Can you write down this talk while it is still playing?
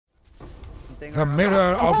The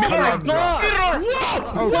mirror of Calandra.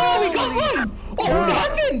 Whoa! Whoa! We got one! Oh, it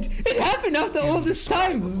happened! It happened after all this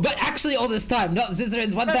time! But actually all this time, not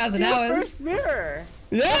Zizarin's 1,000 hours. First mirror!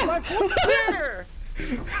 Yeah! My first mirror!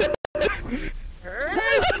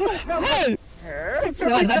 Hey!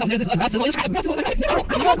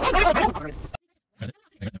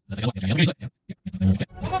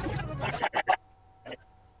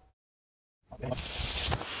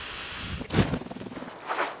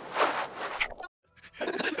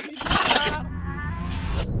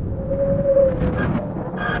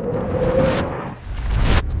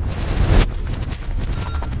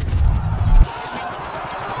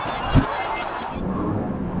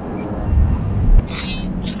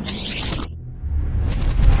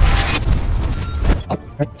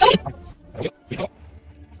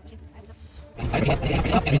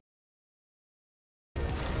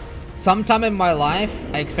 Sometime in my life,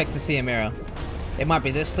 I expect to see a mirror. It might be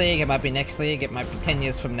this league, it might be next league, it might be 10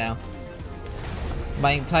 years from now.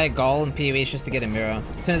 My entire goal in PoE is just to get a mirror.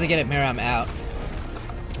 As soon as I get a mirror, I'm out.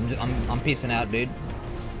 I'm peacing out, dude.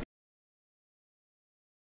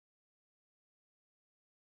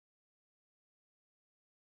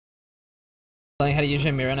 Learning how to use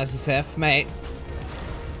your mirror in SSF, mate.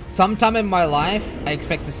 Sometime in my life, I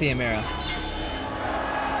expect to see a mirror.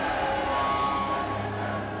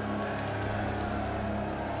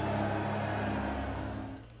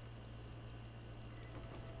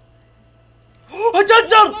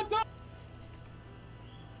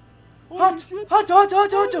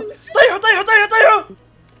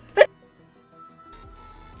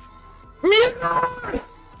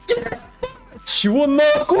 Чего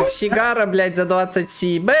нахуй? Сигара, блядь, за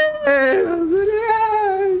 27.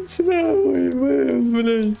 Блядь, нахуй,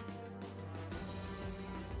 блядь.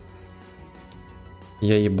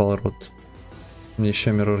 Я ебал рот. Мне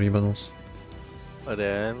еще миррор ебанулся.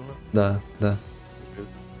 Реально? Да, да.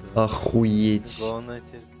 Охуеть.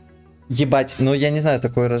 Ебать, ну я не знаю,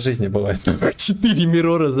 такое раз в жизни бывает. 4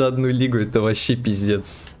 миррора за одну лигу, это вообще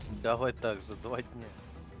пиздец. Давай так, за 2 дня.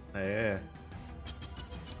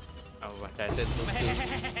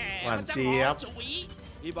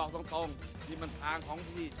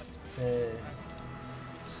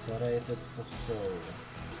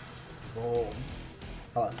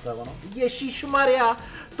 Ježišmarja,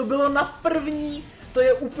 to bylo na první, to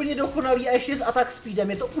je úplně dokonalý a ještě s attack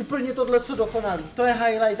speedem, je to úplně tohle co dokonalý, to je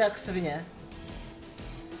highlight jak svině.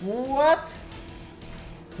 What?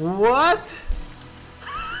 What?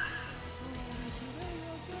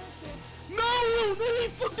 Não,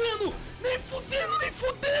 nem fudendo, nem fudendo, nem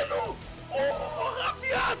fudendo! Porra,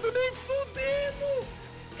 viado, nem fudendo!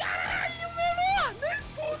 Caralho, menor, nem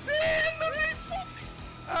fudendo, nem fudendo!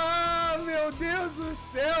 Ah, meu Deus do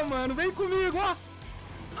céu, mano, vem comigo, ó!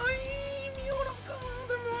 Ai,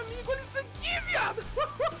 Miorocanda, meu amigo, olha isso aqui, viado!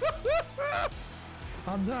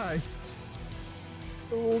 Отдай.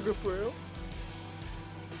 Ô, Gabriel.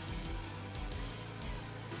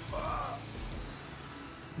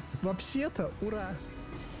 Вообще-то, ура.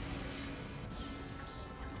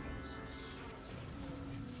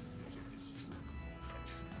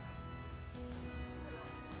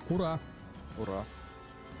 Ура. Ура.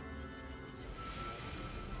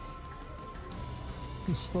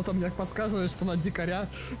 Что-то мне подсказывает, что на дикаря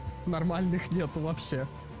нормальных нету вообще.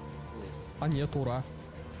 А нет, ура.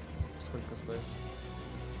 Сколько стоит?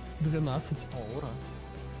 12. О, ура.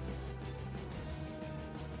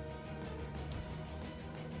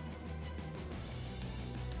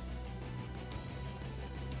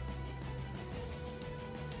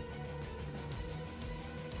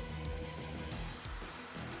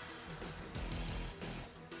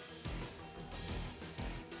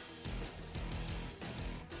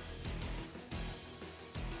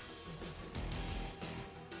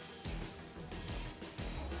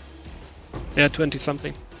 Yeah, 20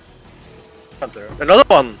 something. Another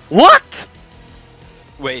one! What?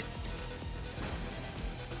 Wait.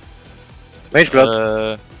 Mage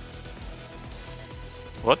blood.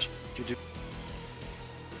 What?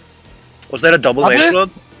 Was that a double mage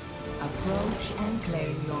blood? Approach and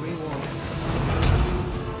claim your reward.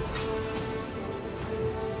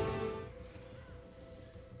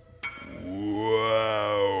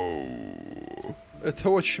 Вау. Это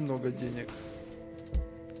очень много денег.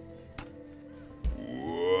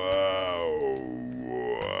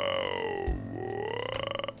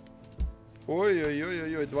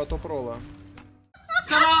 Ой-ой-ой-ой, 2 топ-ролла.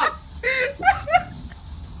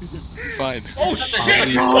 Fine. Oh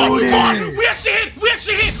shit! Oh god! We actually hit! We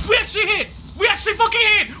actually hit! We actually hit! We actually fucking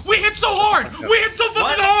hit! We hit so hard! We hit so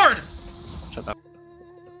fucking hard! Shut up.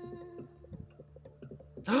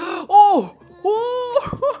 Oh!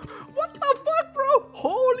 Oh! What the fuck?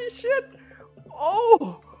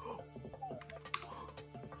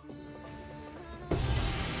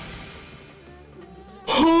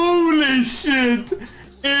 Shit!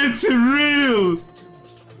 It's real!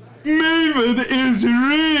 Maven is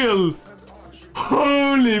real!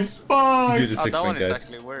 Holy fuck! Oh, that one is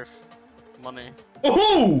actually worth money.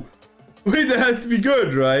 Oh! Wait, that has to be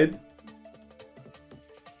good, right?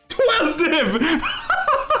 12 div!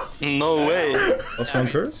 No way. Plus one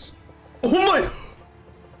curse? Oh my!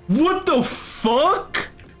 What the fuck?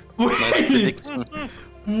 Wait!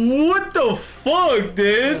 What the fuck,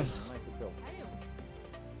 dude?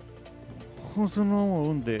 Cum să nu mă,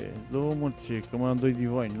 unde? Două mulți, că mai am 2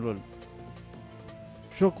 divine, lol.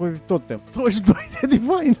 Shockwave totem. 22 de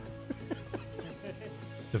divine!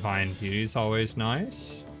 Divine Beauty is always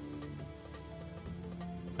nice.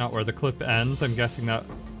 Not where the clip ends, I'm guessing that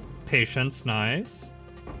Patience, nice.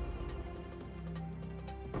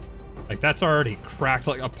 Like, that's already cracked.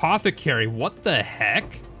 Like, Apothecary, what the heck?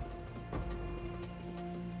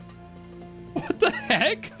 What the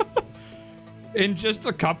heck? In just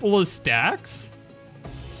a couple of stacks?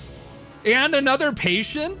 And another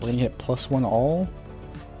Patient? We're gonna hit +1 all,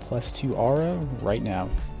 +2 aura right now.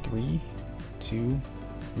 3, 2,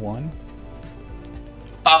 1.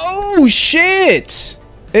 Oh shit!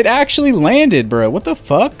 It actually landed, bro. What the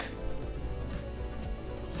fuck?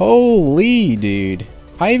 Holy dude.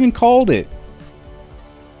 I even called it.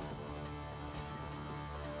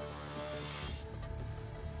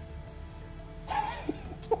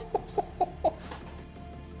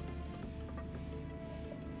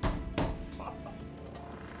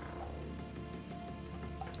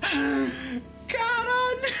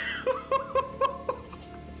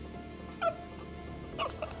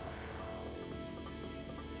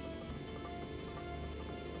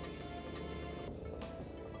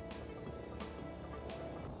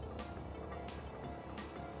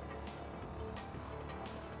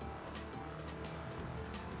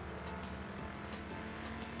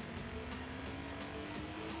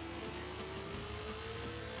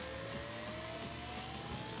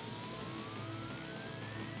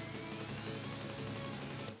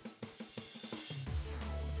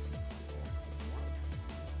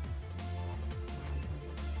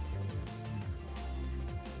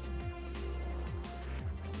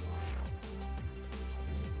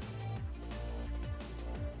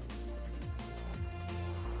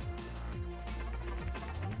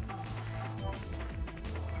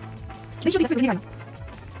 Еще бегать нереально.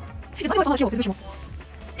 Это было предыдущему.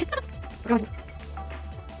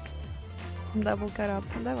 Дабл карат,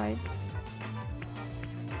 давай.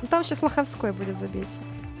 Ну, там сейчас Лоховской будет забить.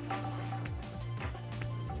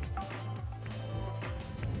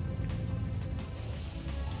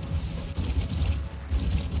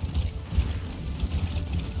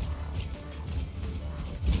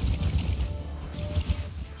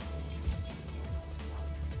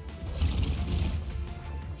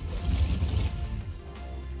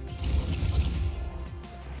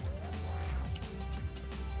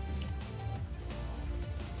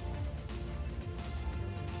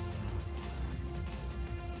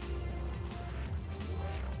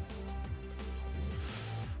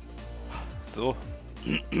 So,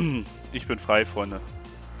 ich bin frei, Freunde.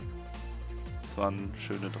 Es waren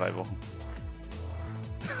schöne 3 Wochen.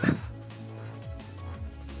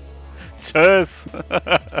 Tschüss!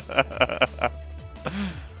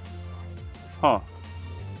 Huh.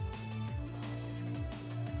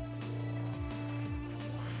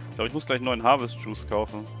 Ich glaube, ich muss gleich einen neuen Harvest Juice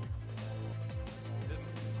kaufen.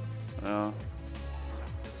 Ja.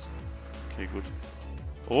 Okay, gut.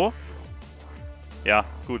 Oh? Ja,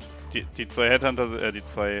 gut. Die 2 Headhunter, die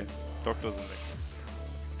 2 Doktor sind weg.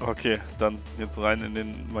 Okay, dann jetzt rein in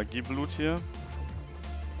den Magieblut hier.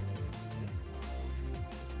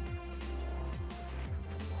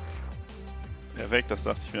 Ja, weg, das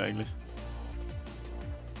dachte ich mir eigentlich.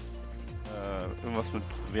 Irgendwas mit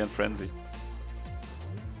während Frenzy.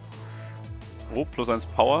 Oh, +1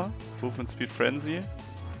 Power, Movement Speed Frenzy.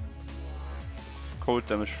 Cold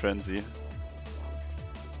Damage Frenzy.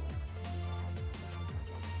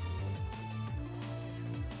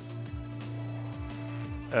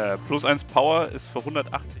 +1 Power ist für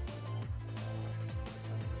 180.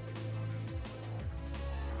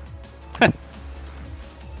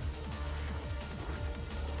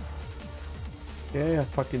 Yeah,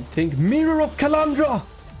 fucking think. Mirror of Calandra!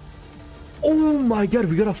 Oh my god,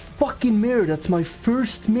 we got a fucking mirror. That's my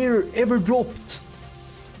first mirror ever dropped.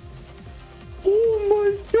 Oh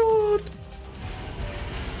my god!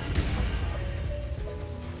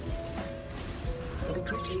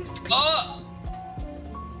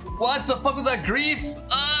 What the fuck was that grief?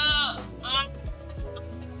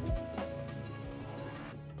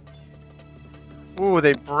 Ooh,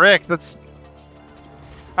 they bricked. That's...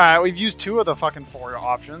 Alright, we've used 2 of the fucking 4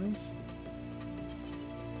 options.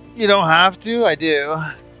 You don't have to. I do.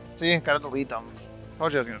 See, gotta delete them.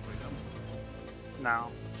 Told you I was gonna delete them.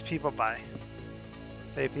 No, it's people bye.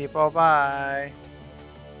 Say people bye.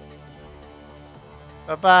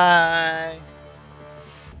 Bye bye.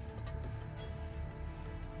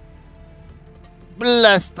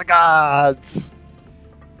 Bless the gods.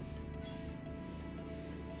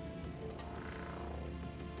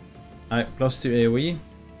 Nej, plus 2 AoE.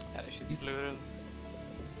 Ja, det är sluren.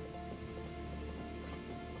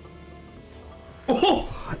 Oh,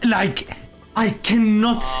 like, I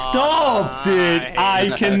cannot stop, dude.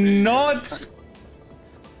 I cannot.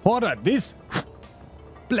 Order this.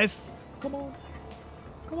 Bless. Come on.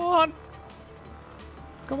 Come on.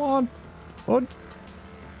 Come on. Und.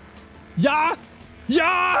 Ja!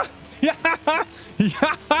 Ja! Ja!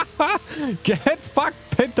 Ja! Get fucked,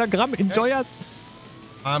 Pentagram. Enjoy us.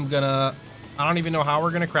 I don't even know how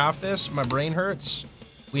we're gonna craft this. My brain hurts.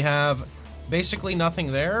 We have basically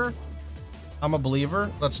nothing there. I'm a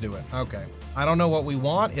believer. Let's do it. Okay. I don't know what we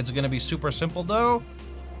want. It's gonna be super simple though.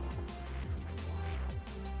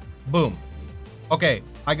 Boom. Okay.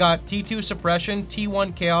 I got T2 suppression,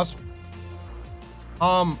 T1 chaos.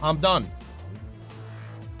 I'm done.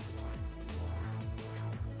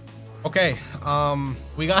 Okay.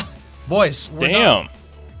 We got boys. We're Damn. done.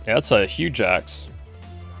 Yeah, that's a huge axe.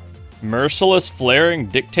 Merciless flaring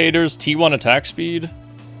dictators T1 attack speed.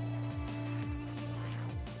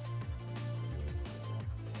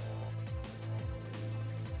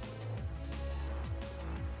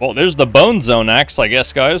 Well, there's the Bone Zone axe, I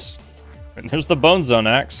guess, guys. And there's the Bone Zone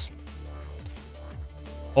axe.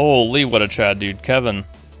 Holy, what a Chad, dude. Kevin.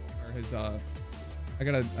 His I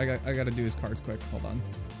gotta do his cards quick. Hold on.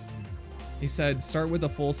 He said start with a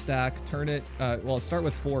full stack, turn it well, start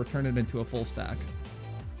with 4, turn it into a full stack.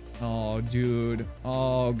 Oh, dude.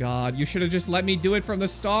 Oh god, you should have just let me do it from the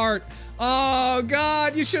start. Oh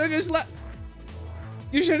god, you should have just let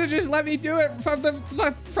me do it from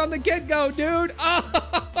the get-go, dude.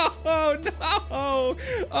 Oh no.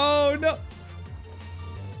 Oh no.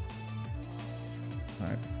 All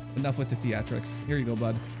right. Enough with the theatrics. Here you go,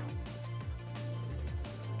 bud.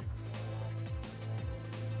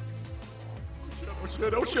 Oh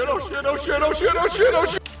shit, oh shit, oh shit, oh shit, oh shit, oh shit, oh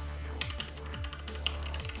shit.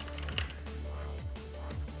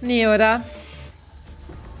 Neoda.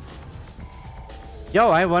 Yo,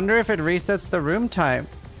 I wonder if it resets the room type.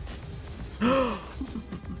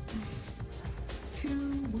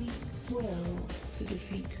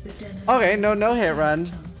 Okay, no hit run.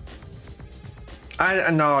 I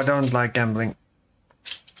don't like gambling.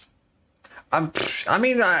 I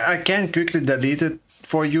mean, I can quickly delete it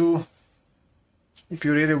for you if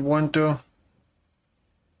you really want to.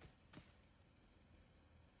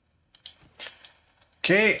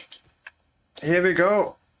 Okay, here we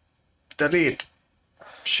go. Delete.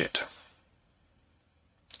 Shit.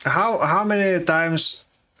 How many times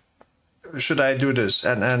should I do this?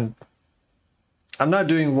 And I'm not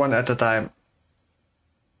doing one at a time.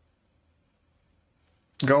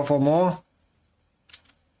 Go for more.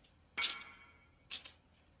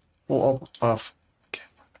 Full up of. Okay.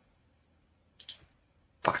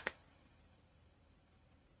 Fuck.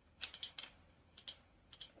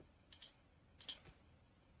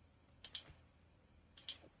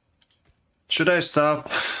 Should I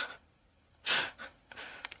stop?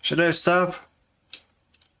 Should I stop?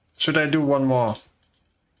 Should I do one more?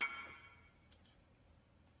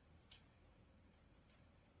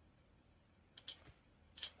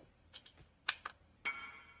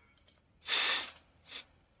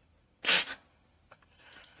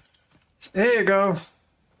 Here you go.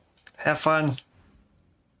 Have fun.